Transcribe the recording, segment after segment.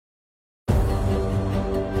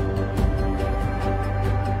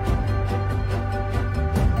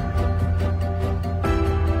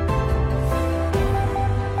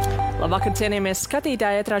Labvakar, cienījamies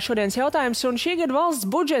skatītāji, ētrā šodienas jautājums, un šī gada valsts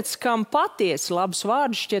budžets, kam patiesi labus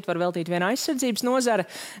vārdus šķiet var veltīt viena aizsardzības nozara,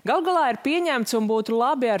 gal galā ir pieņemts un būtu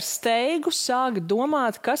labi ar steigu sākt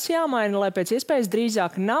domāt, kas jāmaina, lai pēc iespējas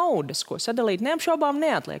drīzāk naudas, ko sadalīt neapšaubām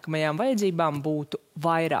neatliekamajām vajadzībām, būtu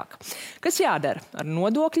vairāk. Kas jādara ar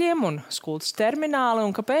nodokļiem un skultas termināli,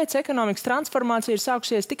 un kāpēc ekonomikas transformācija ir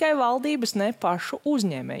sākusies tikai valdības, ne pašu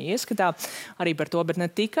uzņēmēju ieskatā? Arī par to, bet ne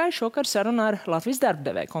tikai, šokar sarunā ar Latvijas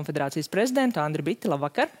darbdevēju konfederācijas prezidentu Andri Biti.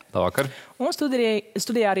 Labvakar! Labvakar! Un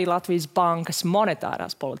studijā arī Latvijas bankas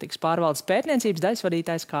monetārās politikas pārvaldes pētniecības daļas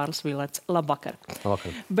vadītājs Kārlis Vilerts. Labvakar!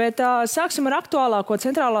 Labvakar! Bet sāksim ar aktuālāko.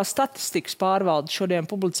 Centrālā statistikas pārvalde šodien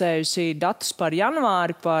publicējusi datus par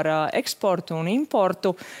janvāri, par eksportu un importu.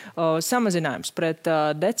 Samazinājums pret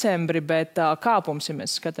decembri, bet kāpums, ja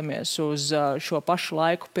mēs skatāmies uz šo pašu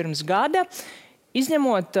laiku pirms gada.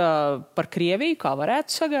 Izņemot par Krieviju, kā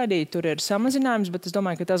varētu sagaidīt, tur ir samazinājums, bet es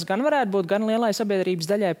domāju, ka tas gan varētu būt gan lielai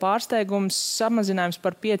sabiedrības daļai pārsteigums, samazinājums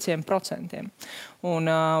par 5%.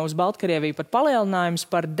 Un uz Baltkrieviju pat palielinājums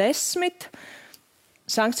par 10%.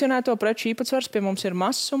 Sankcionēto preču īpatsvars pie mums ir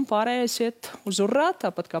mazs un pārējais iet uz urrā,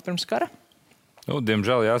 tāpat kā pirms kara.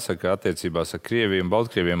 Diemžēl jāsaka, attiecībās ar Krieviju un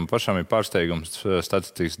Baltkrieviju man pašam ir pārsteigums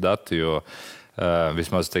statistikas dati, jo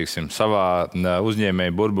vismaz, teiksim, savā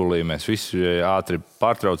uzņēmēju burbulī mēs visi ātri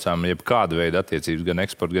pārtraucām jebkādu veidu attiecības, gan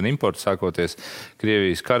eksportu, gan importu, sākoties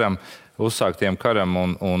Krievijas karam, uzsāktiem karam,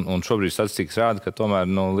 un šobrīd statistikas rāda, ka tomēr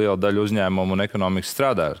liela daļa uzņēmumu un ekonomikas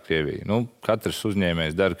strādā ar Krieviju. Katrs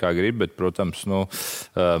uzņēmējs dara, kā grib, bet, protams,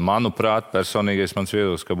 manuprāt, personīgais mans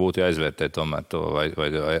viedoklis, ka būtu jāizvērtē tomēr to, vai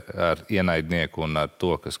ar ienaidnieku un ar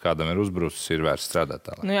to, kas kādam ir uzbrucis, ir vērts strādāt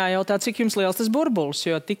tālāk. Jautā, cik jums liels tas burbulis,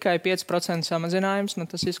 jo tikai 5% samazinājums,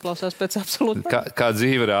 tas izklausās pēc absolūti. Kā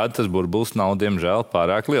dzīve rāda, tas burbulis nav, diemžēl,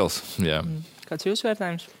 pārāk liels. Jā. Kāds jūsu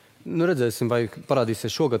vērtējums? Redzēsim, vai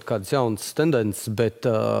parādīsies šogad kādas jaunas tendences, bet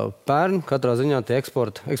pērn katrā ziņā tie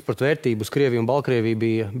eksporta vērtība uz Krieviju un Baltkrieviju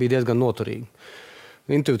bija diezgan noturīga.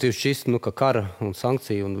 Intuitīvi šķist, ka kara un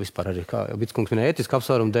sankciju un vispār arī, kā Bitskungs minēja, ētiska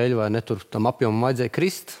apsvērumu dēļ, vai ne, tur tam apjomam vajadzēja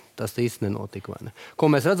krist, tas īsti nenotika, vai ne.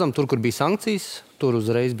 Ko mēs redzam, tur, kur bija sankcijas, tur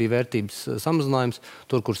uzreiz bija vērtības samazinājums,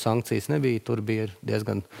 tur, kur sankcijas nebija, tur bija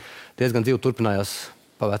diezgan dzīvi turpinājās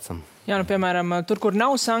pa vecam. Jā, piemēram, tur, kur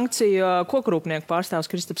nav sankciju, kokrūpnieku pārstāvs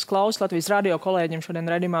Kristaps Klaus, Latvijas radio kolēģim šodien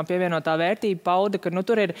raidījumā pievienotā vērtība pauda, ka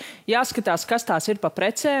tur ir jāskatās, kas tās ir pa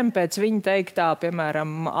precēm, pēc viņa teiktā,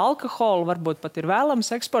 piemēram, alkoholu, varbūt pat ir vēlams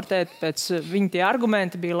eksportēt, pēc viņa tie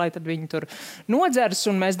argumenti bija, lai tad viņi tur nodzers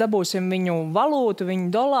un mēs dabūsim viņu valūtu, viņu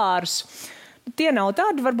dolārus. Tie nav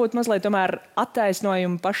tādi, varbūt mazliet tomēr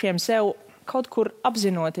attaisnojumi pašiem sev, kaut kur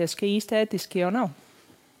apzinoties, ka īsti ētiski jau nav.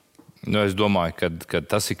 Es domāju, ka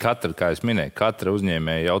tas ir katra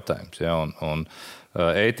uzņēmēja jautājums, ja, un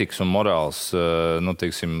ētikas un morāls,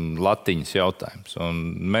 latiņas jautājums. Un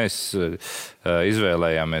mēs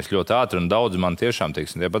izvēlējāmies ļoti ātri, un daudz man tiešām,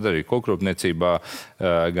 tāpat arī kokrūpniecībā,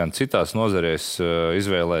 gan citās nozarēs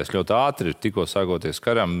izvēlējās ļoti ātri, tikko sākoties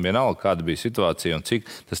karam, vienalga, kāda bija situācija un cik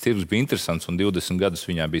tas tirgus bija interesants, un 20 gadus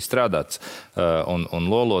viņā bija strādāts un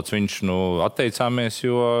lolots, viņš atteicāmies,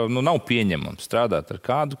 jo nav pieņemams strādāt ar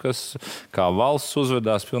kādu, kas kā valsts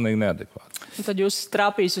uzvedās pilnīgi neadekvāti. Un tad jūs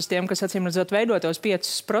trāpīs uz tiem, kas acīm redzot veidotos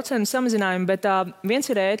 5% samazinājumu, bet viens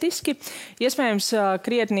ir ētiski, iespējams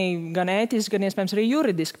krietni gan ētiski, gan iespējams arī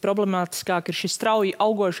juridiski problemātiskāk ir šis strauji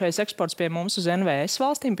augošais eksports pie mums uz NVS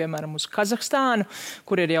valstīm, piemēram uz Kazahstānu,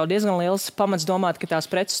 kur ir jau diezgan liels pamats domāt, ka tās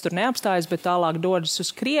preces tur neapstājas, bet tālāk dodas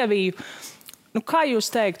uz Krieviju. Kā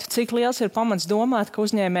jūs teiktu, cik liels ir pamats domāt, ka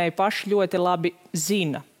uzņēmēji paši ļoti labi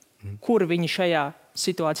zina, kur viņi šajā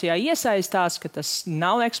situācijā iesaistās, ka tas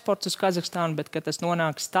nav eksports uz Kazahstānu, bet ka tas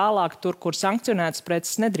nonāks tālāk tur, kur sankcionētas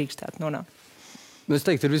preces nedrīkstētu nonākt? Es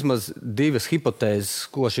teiktu, ir vismaz divas hipotēzes,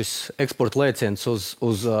 ko šis eksporta lēciens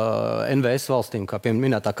uz NVS valstīm, kā piemēram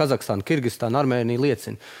minētā Kazahstāna, Kirgistāna, Armēnija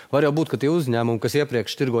liecina. Var jau būt, ka tie uzņēmumi, kas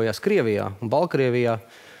iepriekš tirgojās Krievijā un Baltkrievijā,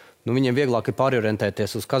 viņiem vieglāk ir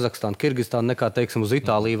pārorientēties uz Kazahstānu, Kirgistānu nekā, teiksim, uz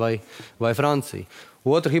Itāliju vai Franciju.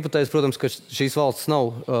 Otra hipotēze, protams, ka šīs valsts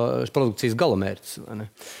nav produkcijas galamērķis.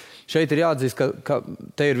 Šeit ir jāatzīst, ka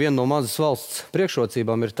te ir viena no mazas valsts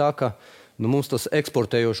priekšrocībām ir tā, ka mums tas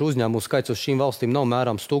eksportējošu uzņēmumu skaits uz šīm valstīm nav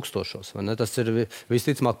mērāms tūkstošos. Tas ir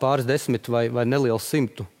visticamāk pāris desmit vai neliels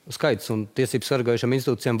 100 skaits, un tiesību sargājušām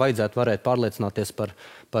institūcijām vajadzētu varēt pārliecināties par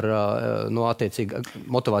attiecīgi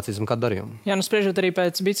motivācijas un kādu darījumu. Jā, spriežot arī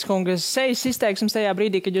pēc Bitskungas sejas izteiksmes tajā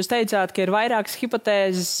brīdī, kad jūs teicāt, ka ir vairākas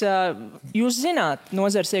hipotēzes, jūs zināt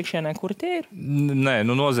nozares iekšienē, kur tie ir? Nē,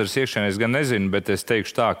 nozares iekšienē es gan nezinu, bet es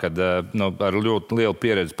teikšu tā, ka ar ļoti lielu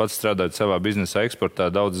pieredzi pats strādājot savā biznesā eksportā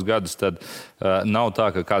daudzus gadus, tad nav tā,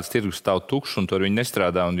 ka kāds tirgus stāv tukšs un tur viņi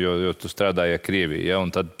nestrādā, jo tu strādāji ar Krieviju, ja, un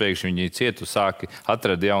tad pēkšņi viņi cietu, sāki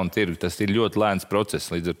atrast jaunu tirgu. Tas ir ļoti lēns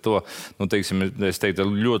process. Līdz ar to, teiksim, es teiktu,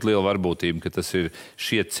 ļoti liela varbūtība, ka tas ir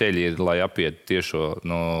šie ceļi, lai apietu tiešo,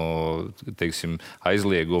 teiksim,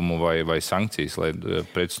 aizliegumu vai sankcijas, lai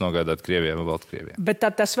preces nogādātu Krievijā vai Baltkrievijā. Bet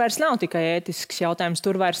tad tas vairs nav tikai ētisks jautājums,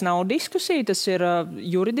 tur vairs nav diskusija, tas ir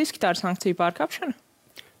juridiski, tā ir sankciju pārkāpšana?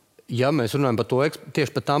 Ja mēs runājam par to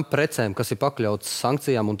tieši par tām precēm, kas ir pakļautas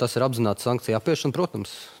sankcijām, un tas ir apzināts sankciju apiešana,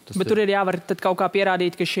 protams. Bet tur ir jāvar tad kaut kā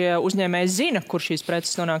pierādīt, ka šie uzņēmēji zina, kur šīs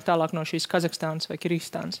preces nonāk tālāk no šīs Kazahstānas vai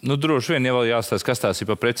Kirgistānas. Droši vien jau jāstāsta, kas tās ir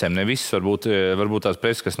par precēm. Ne visas varbūt tās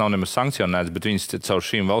preces, kas nav nemaz sankcionētas, bet viņas caur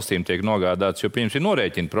šīm valstīm tiek nogādātas, jo pirms ir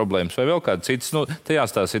norēķina problēmas vai vēl kāda citas. Te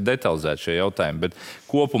jāstāsta ir detalizēti šie jautājumi, bet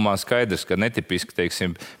kopumā skaidrs, ka netipiski,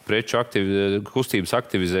 teiksim, preču kustības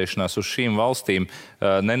aktivizēšanās uz šīm valstīm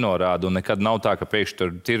nenorāda, un nekad nav tā, ka pēkšņi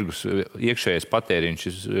tur tirgus iekšējais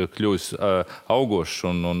patēriņš kļūs augošs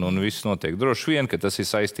un viss notiek. Droši vien, ka tas ir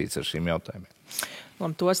saistīts ar šīm jautājumiem.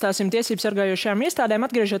 Labi, to stāsim tiesību sargājošajām iestādēm.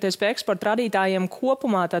 Atgriežoties pie eksporta rādītājiem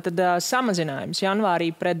kopumā, tātad samazinājums janvārī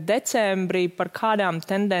pret decembrī, par kādām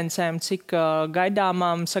tendencēm, cik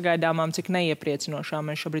gaidāmām, sagaidāmām, cik neiepriecinošām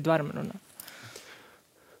mēs šobrīd varam runāt?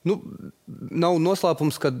 Nav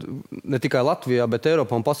noslēpums, ka ne tikai Latvijā, bet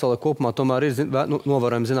Eiropā un pasaulē kopumā tomēr ir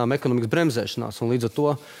novērojama zinām ekonomikas bremzēšanās, un līdz ar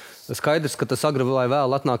to skaidrs, ka tas agri vai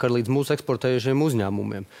vēl atnāk arī līdz mūsu eksportējušiem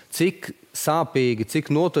uzņēmumiem. Cik sāpīgi, cik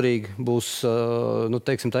noturīgi būs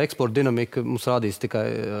teiksim, tā eksporta dinamika, mums rādīs tikai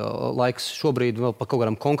laiks šobrīd vēl par kaut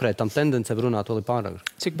kādām konkrētām tendencēm runāt vēl ir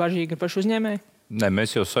pārāk. Cik bažīgi ir paši uzņēmēji? Nē,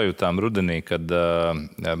 mēs jau sajūtām rudenī, kad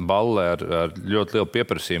balle ar ļoti lielu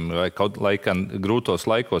pieprasījumu lai gan grūtos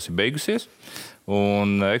laikos ir beigusies.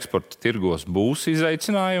 Un eksporta tirgos būs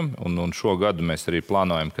izaicinājumi, un šo gadu mēs arī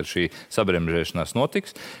plānojam, ka šī sabremžēšanās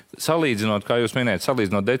notiks. Salīdzinot, kā jūs minējat,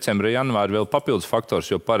 salīdzinot decembri, janvāri vēl papildus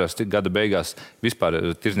faktors, jo parasti gada beigās vispār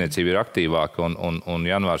tirdzniecība ir aktīvāka,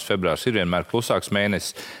 un janvārs, februārs ir vienmēr klusāks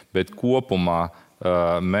mēnesis, bet kopumā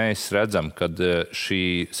mēs redzam, ka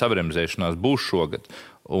šī sabremzēšanās būs šogad.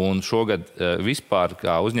 Un šogad vispār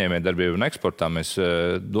kā uzņēmējdarbība un eksportā mēs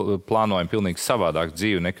plānojam pilnīgi savādāk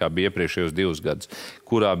dzīvi nekā bija iepriekšējos 2 gadus,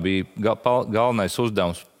 kurā bija galvenais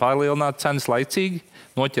uzdevums palielināt cenas laicīgi,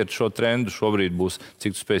 noķert šo trendu. Šobrīd būs,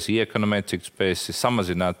 cik tu spēsi iekonomēt, cik tu spēsi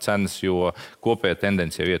samazināt cenas, jo kopējā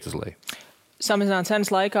tendencija iet uz leju. Samazināt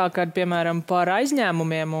cenas laikā, kad, piemēram, par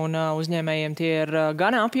aizņēmumiem un uzņēmējiem tie ir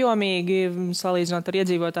gan apjomīgi, salīdzinot ar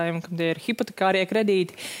iedzīvotājiem, kam tie ir hipotekārie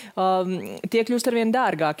kredīti, tie kļūst arvien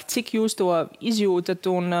dārgāki. Cik jūs to izjūtat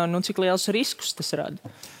un cik liels riskus tas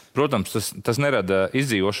rada? Protams, tas nerada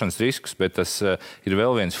izdzīvošanas riskus, bet tas ir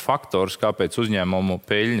vēl viens faktors, kāpēc uzņēmumu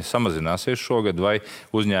peļņa samazināsies šogad, vai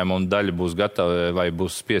uzņēmumu daļa būs gatava vai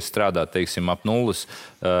būs spiest strādāt, teiksim, ap nulles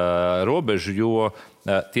robežu, jo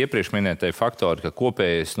tie priekšminētie faktori, ka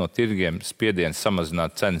kopējais no tirgiem spiediens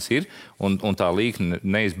samazināt cenas ir, un tā līkne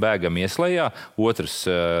neizbēgami ieslējā. Otrs,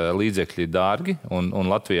 līdzekļi dārgi, un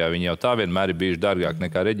Latvijā viņi jau tā vienmēr ir bijuši dārgāk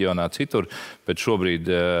nekā reģionā citur, bet šobrīd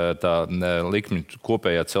tā likmi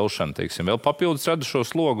kopējā celšana, teiksim, vēl papildus rada šo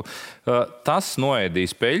slogu. Tas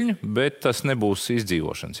noēdīs peļņu, bet tas nebūs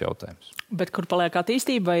izdzīvošanas jautājums. Bet kur paliek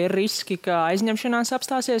attīstība, vai ir riski, ka aizņemšanās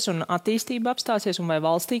apstāsies un attīstība apstāsies, un vai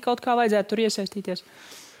valstī kaut kā vajadzētu tur iesaistīties?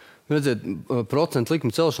 Redziet, procentu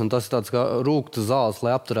likuma celšana, tas ir tāds kā rūkta zāles,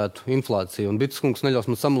 lai apturētu inflāciju. Un Bitskungs neļaus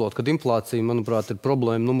man samalot, ka inflācija, manuprāt, ir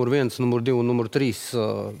problēma numur 1, numur 2 un numur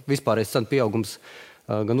 3 vispārējais cenu pieaugums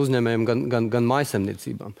gan uzņēmējiem, gan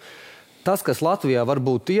mājasemniecībām. Tas, kas Latvijā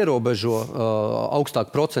varbūt ierobežo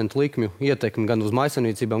augstāku procentu likmju ietekmi gan uz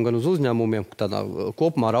mājasemniecībām, gan uz uzņēmumiem, tādā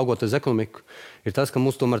kopumā raugoties ekonomiku, ir tas, ka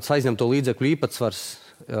mums tomēr aizņemto līdzekļu īpatsvars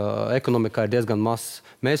ekonomikā ir diezgan mazs.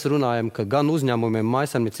 Mēs runājam, ka gan uzņēmumiem,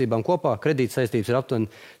 mājasemniecībām kopā kredītsaistības ir aptuveni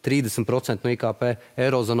 30% no IKP,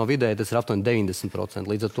 Eirozonā vidēji tas ir aptuveni 90%.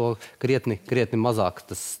 Līdz ar to krietni mazāk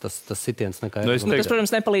tas sitiens nekā Eirozonā. Tas,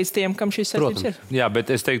 protams, nepalīdz tiem, kam šīs saistības ir. Jā,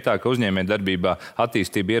 bet es teiktu tā, ka uzņēmējdarbībā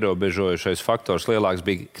attīstība ierobežojušais faktors lielāks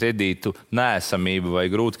bija kredītu neesamība vai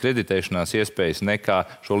grūta kreditēšanās iespējas nekā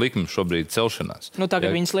šo likmu šobrīd celšanās.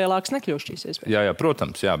 Tagad viņas lielākas nekļūst šīs iespējas. Jā,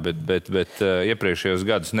 protams, jā, bet iepriekšējos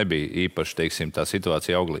gadus nebija īpaši, teiksim, tā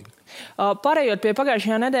situācija auglīga. Pārējot pie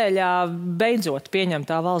pagājušajā nedēļā beidzot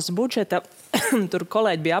pieņemtā valsts budžeta, tur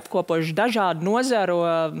kolēģi bija apkopojuši dažādu nozaru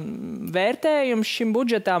vērtējumus šim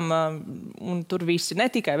budžetam, un tur visi, ne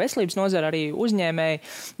tikai veselības nozara, arī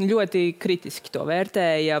uzņēmēji ļoti kritiski to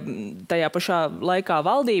vērtēja. Tajā pašā laikā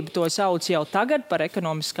valdība to sauc jau tagad par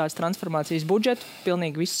ekonomiskās transformācijas budžetu.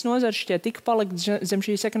 Pilnīgi visas nozares šķiet tika palikt zem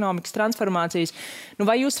šīs ekonomikas transformācijas. Nu,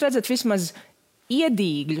 vai jūs redzat vismaz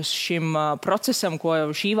iedīgļus šim procesam, ko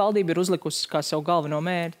šī valdība ir uzlikusi kā savu galveno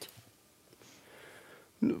mērķi?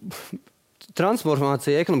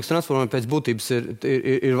 Transformācija, ekonomikas transformācija pēc būtības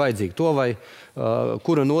ir vajadzīga. To, vai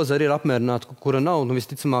kura nozara ir apmierināta, kura nav, nu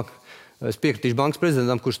visticamāk, es piekritīšu bankas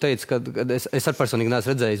prezidentam, kurš teica, ka es ar personīgi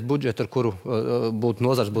neesmu redzējis budžetu, ar kuru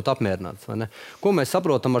nozars būtu apmierināts. Vai ne? Ko mēs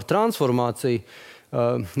saprotam ar transformāciju?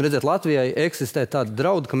 Redziet, Latvijai eksistē tāda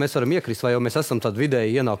drauda, ka mēs varam iekrist, vai jau mēs esam tāda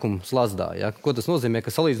vidēji ienākumu slazdā. Ja? Ko tas nozīmē?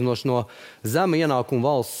 Ka salīdzinoši no zema ienākuma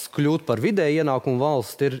valsts kļūt par vidēji ienākumu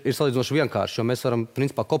valsts ir salīdzinoši vienkārši, jo mēs varam,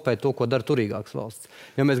 principā, kopēt to, ko dara turīgākas valsts.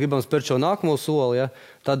 Ja mēs gribam spērt šo nākamo soli, ja,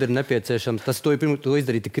 tad ir nepieciešams, to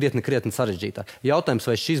izdarīt krietni sarežģītāk. Jautājums,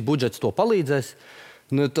 vai šis budžets to palīdzēs?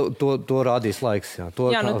 Nu, to rādīs laiks. Jā.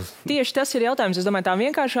 Tieši tas ir jautājums. Es domāju, tā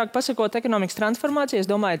vienkāršāk pasakot ekonomikas transformāciju. Es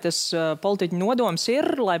domāju, tas politiķu nodoms ir,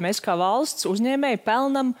 lai mēs kā valsts uzņēmēji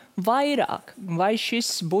pelnam vairāk. Vai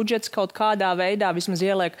šis budžets kaut kādā veidā vismaz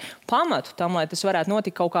ieliek pamatu tam, lai tas varētu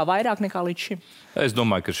notikt kaut kā vairāk nekā līdz šim? Es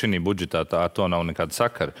domāju, ka šī budžetā ar to nav nekāda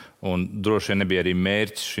sakara. Un droši vien nebija arī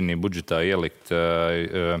mērķis šī budžetā ielikt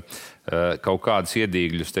kaut kādus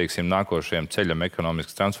iedīgļus, teiksim, nākošajam ceļam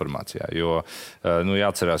ekonomiskas transformācijā. Jo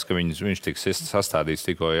jāatcerās, ka viņš tiks sastādīts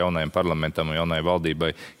tikko jaunajam parlamentam un jaunajai valdībai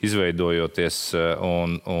izveidojoties.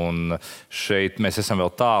 Un šeit mēs esam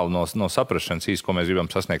vēl tālu no saprašanas īsti, ko mēs gribam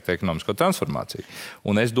sasniegt ekonomisko transformāciju.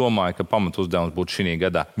 Un es domāju, ka pamatu uzdevums būtu šī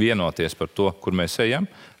gadā vienoties par to, kur mēs ejam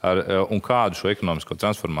un kādu šo ekonomisko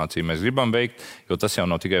transformāciju mēs gribam veikt, jo tas jau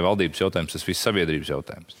nav tikai valdības jautājums, tas viss sabiedrības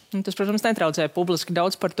jautājums. Tas, protams, netraucē publiski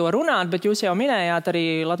daudz par to runāt, bet jūs jau minējāt, arī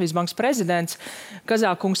Latvijas bankas prezidents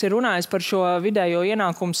Kazākungs ir runājis par šo vidējo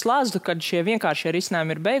ienākumu slazdu, kad šie vienkāršie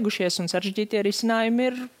risinājumi ir beigušies un sarežģītie risinājumi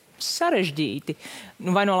ir sarežģīti.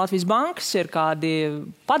 Vai no Latvijas bankas ir kādi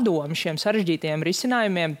padomi šiem sarežģītiem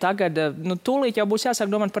risinājumiem? Tagad, tūlīt jau būs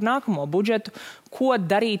jāsāk domāt par nākamo budžetu. Ko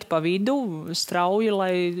darīt pa vidu strauji,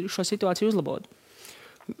 lai šo situāciju uzlabotu?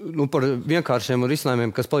 Par vienkāršiem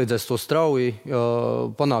risinājumiem, kas palīdzēs to strauji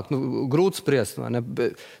panākt, grūti spriest.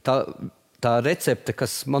 Tā recepte,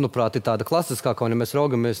 kas, manuprāt, ir tāda klasiskākā, un ja mēs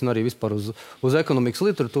raugamies arī vispār uz ekonomikas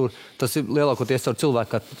literatūru, tas ir lielākoties ar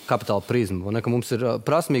cilvēku kapitāla prizmu. Ka mums ir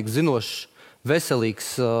prasmīgs, zinošs,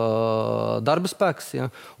 veselīgs darba spēks. Ja?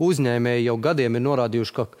 Uzņēmēji jau gadiem ir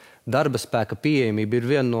norādījuši, ka darba spēka pieejamība ir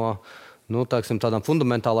viena no tādām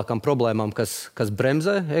fundamentālākām problēmām, kas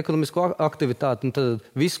bremzē ekonomisko aktivitāti. Un tad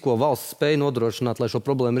viss, ko valsts spēja nodrošināt, lai šo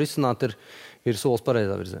problēmu risinātu, ir solis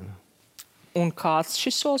pareizā virzienā. Un kāds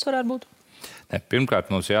šis solis varētu būt? Pirmkārt,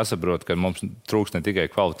 mums jāsaprot, ka mums trūkst ne tikai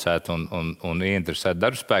kvalificētu un ieinteresētu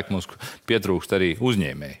darbspēku, mums pietrūkst arī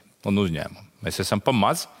uzņēmēji un uzņēmumu. Mēs esam pa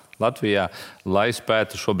maz Latvijā, lai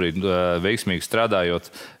spētu šobrīd veiksmīgi strādājot,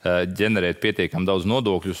 ģenerēt pietiekami daudz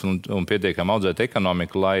nodokļus un pietiekami audzēt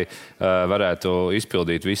ekonomiku, lai varētu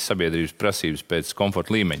izpildīt visas sabiedrības prasības pēc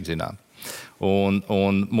komforta līmeņa, zinām.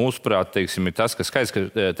 Un mūsuprāt, teiksim, ir tas, ka skaidrs,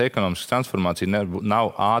 ka ekonomiskā transformācija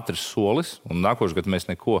nav ātrs solis, un nākošais gads mēs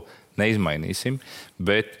neko neizmainīsim,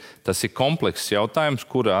 bet tas ir komplekss jautājums,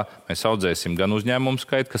 kurā mēs audzēsim gan uzņēmumu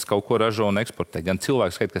skaitu, kas kaut ko ražo un eksportē, gan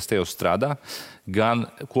cilvēku skaitu, kas tajos strādā, gan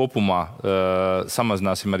kopumā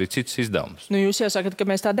samazināsim arī citus izdevumus. Jūs jau sakat, ka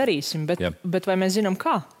mēs tā darīsim, bet vai mēs zinām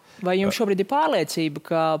kā? Vai jums šobrīd ir pārliecība,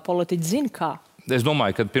 ka politiķi zina kā? Es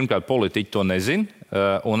domāju, ka pirmkārt politiķi to nezina,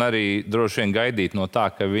 un arī droši vien gaidīt no tā,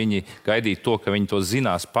 ka viņi gaidīt to, ka viņi to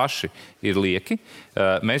zinās paši, ir lieki.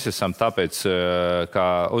 Mēs esam tāpēc, kā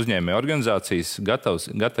uzņēmēju organizācijas,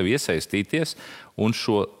 gatavi iesaistīties un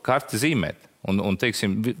šo karti zīmēt. Un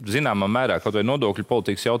teiksim, zināmā mērā, kaut vai nodokļu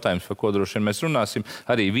politikas jautājums, par ko droši vien mēs runāsim,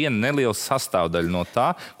 arī viena neliela sastāvdaļa no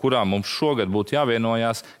tā, kurā mums šogad būtu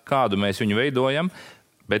jāvienojās, kādu mēs viņu veidojam.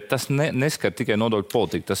 Bet tas neskar tikai nodokļu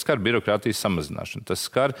politiku, tas skar birokrātijas samazināšanu, tas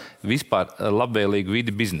skar vispār labvēlīgu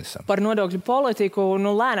vidi biznesam. Par nodokļu politiku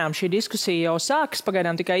lēnām šī diskusija jau sākas,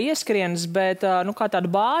 pagaidām tikai ieskrienas, bet kā tādu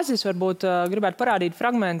bāzes varbūt gribētu parādīt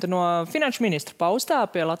fragmentu no finanšu ministra paustā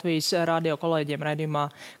pie Latvijas radio kolēģiem raidījumā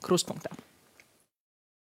Krustpunktā.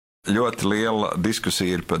 Ļoti liela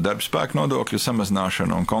diskusija ir par darbspēku nodokļu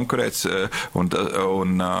samazināšanu un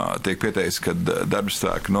un tiek pieteikts, ka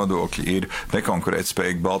darbspēku nodokļi ir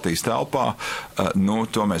nekonkurētspējīgi Baltijas telpā.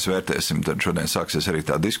 To mēs vērtēsim. Tad šodien sāksies arī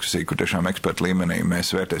tā diskusija, kur tiešām ekspertu līmenī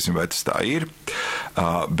mēs vērtēsim, vai tas tā ir.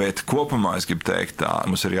 Bet kopumā es gribu teikt,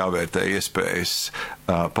 mums ir jāvērtē iespējas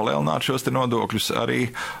palielināt šos te nodokļus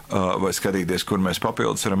arī, vai skatīties, kur mēs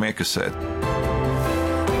papildus varam iekasēt.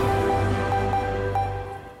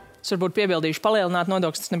 Es varbūt piebildīšu, palielināt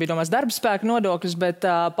nodokļus, tas nebija domās darba spēka nodokļus, bet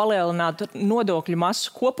palielināt nodokļu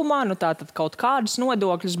masu kopumā, tātad kaut kādus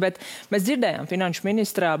nodokļus, bet mēs dzirdējām finanšu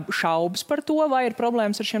ministrā šaubas par to, vai ir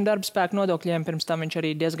problēmas ar šiem darba spēka nodokļiem. Pirms tam viņš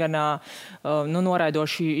arī diezgan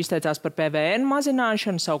noraidoši izteicās par PVN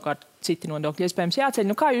mazināšanu, savukārt citi nodokļi iespējams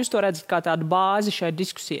jāceļ. Kā jūs to redzat kā tādu bāzi šai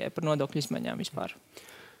diskusijai par nodokļu izmaiņām vispār?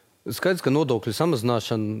 Skaidrs, ka nodokļu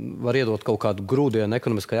samazināšana var iedot kaut kādu grūdienu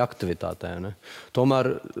ekonomiskai aktivitātei. Ne?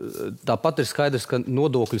 Tomēr tāpat ir skaidrs, ka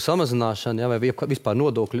nodokļu samazināšana, vai vispār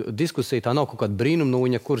nodokļu diskusija, tā nav kaut kāda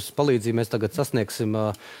brīnumnūja, kuras palīdzību mēs tagad sasniegsim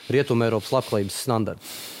Rietumeiropas labklājības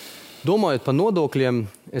standartus. Domājot par nodokļiem,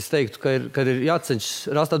 es teiktu, ka ir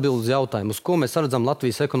jācenšas rast atbildi uz jautājumu, uz ko mēs redzam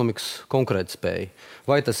Latvijas ekonomikas konkurētspēju.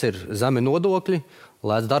 Vai tas ir zemi nodokļi,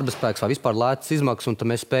 lēts darba spēks vai vispār lēts izmaksas, un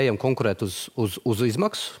tad mēs spējam konkurēt uz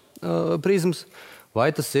izmaksu prizmas,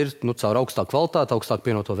 vai tas ir caur augstāku kvalitāti, augstāku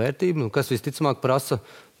pievienoto vērtību, kas visticamāk prasa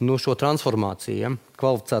šo transformāciju, ja?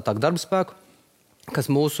 Kvalificētāku darba spēku,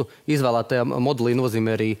 kas mūsu izvēlētajā modelī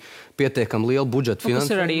nozīmē arī pietiekami lielu budžetu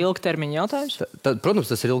finansējumu. Tas ir arī ilgtermiņa jautājums?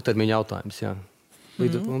 Protams, tas ir ilgtermiņa jautājums, jā.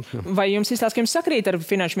 Vai jums izstāsta, ka jums sakrīt ar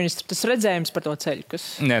finanšu ministru tas redzējums par to ceļu?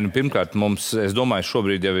 Nē, pirmkārt, es domāju,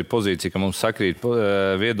 šobrīd jau ir pozīcija, ka mums sakrīt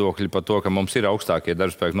viedokļi par to, ka mums ir augstākie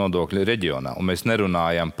darbspēka nodokļi reģionā. Un mēs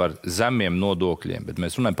nerunājam par zemiem nodokļiem, bet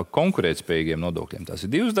mēs runājam par konkurētspējīgiem nodokļiem. Tas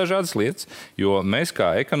ir divas dažādas lietas, jo mēs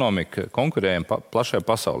kā ekonomika konkurējam plašajā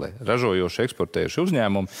pasaulē. Ražojoši, eksportējuši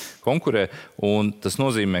uzņēmumi konkurē, un tas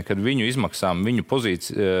nozīmē, ka viņu izmaksām, viņu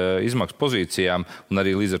izmaksu pozīcijām un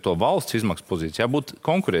arī līdz ar to valsts izmaksu pozīcijā būt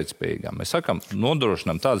konkurētspējīgām. Mēs sakam,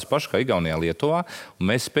 nodrošinām tādas pašas kā Igaunijā, Lietuvā, un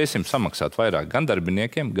mēs spēsim samaksāt vairāk gan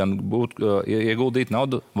darbiniekiem, gan ieguldīt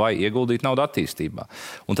naudu attīstībā.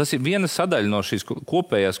 Un tas ir viena sadaļa no šīs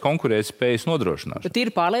kopējās konkurētspējas nodrošināšanas. Bet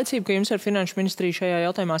ir pārliecība, ka jums ar finanšu ministriju šajā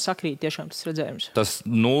jautājumā sakrīt tiešām tas redzējums? Tas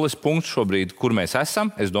nulles punkts šobrīd, kur mēs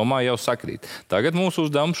esam, es domāju, jau sakrīt. Tagad mūsu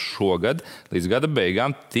uzdevums šogad līdz gada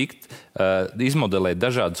beigām izmodelēt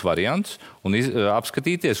dažādus variantus un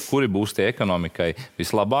apskatīties, kuri būs tie ekonomikai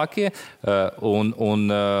vislabākie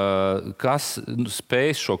un kas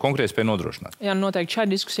spējas šo konkurētspēju nodrošināt. Jā, noteikti šai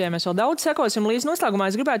diskusijai mēs vēl daudz sekosim. Līdz noslēgumā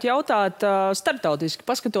es gribētu jautāt starptautiski,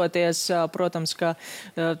 paskatoties, protams, ka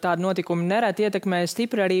tādi notikumi nereti ietekmē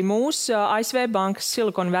stipri arī mūsu ASV bankas,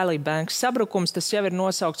 Silicon Valley bankas sabrukums. Tas jau ir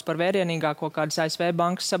nosaukts par vērienīgāko kādas ASV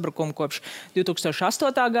bankas sabrukumu kopš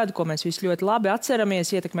 2008. gada, ko mēs visi ļoti labi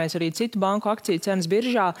atceramies, ietekmēs arī citu banku akciju cenas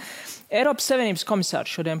biržā. Eiropas Savienības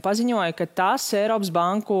komisārs šodien paziņoja, ka tas Eiropas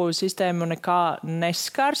banku sistēmu nekā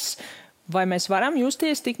neskars. Vai mēs varam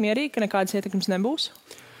justies tik mierīgi, ka nekādas ietekmes nebūs?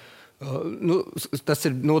 Tas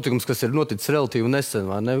ir notikums, kas ir noticis relatīvi nesen.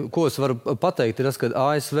 Ko es varu pateikt, ir tas, ka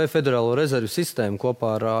ASV Federālo rezervu sistēmu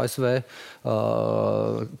kopā ar ASV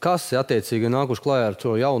kasi attiecīgi nākuši klājā ar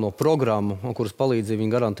šo jauno programmu, kuras palīdzību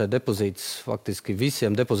viņi garantē depozītus faktiski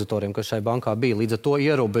visiem depozitoriem, kas šai bankā bija. Līdz ar to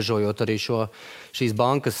ierobežojot arī šīs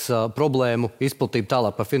bankas problēmu izplatību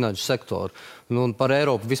tālāk par finanšu sektoru. Par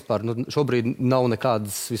Eiropu vispār šobrīd nav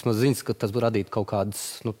nekādas vismaz ziņas, ka tas var radīt kaut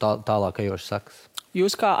kādas tālākajošas sekas.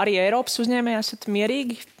 Jūs kā arī Eiropas uzņēmēji esat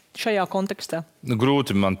mierīgi šajā kontekstā?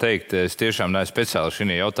 Grūti man teikt, es tiešām neesmu speciāli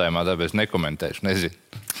šajā jautājumā, tāpēc nekomentēšu, nezinu.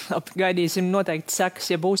 Gaidīsim noteikti sekas,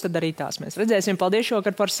 ja būs, tad arī tās mēs redzēsim. Paldies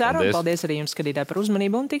šovakar par sarunu, paldies arī jums, skatītāji, par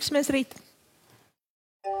uzmanību un tiksimies rīt.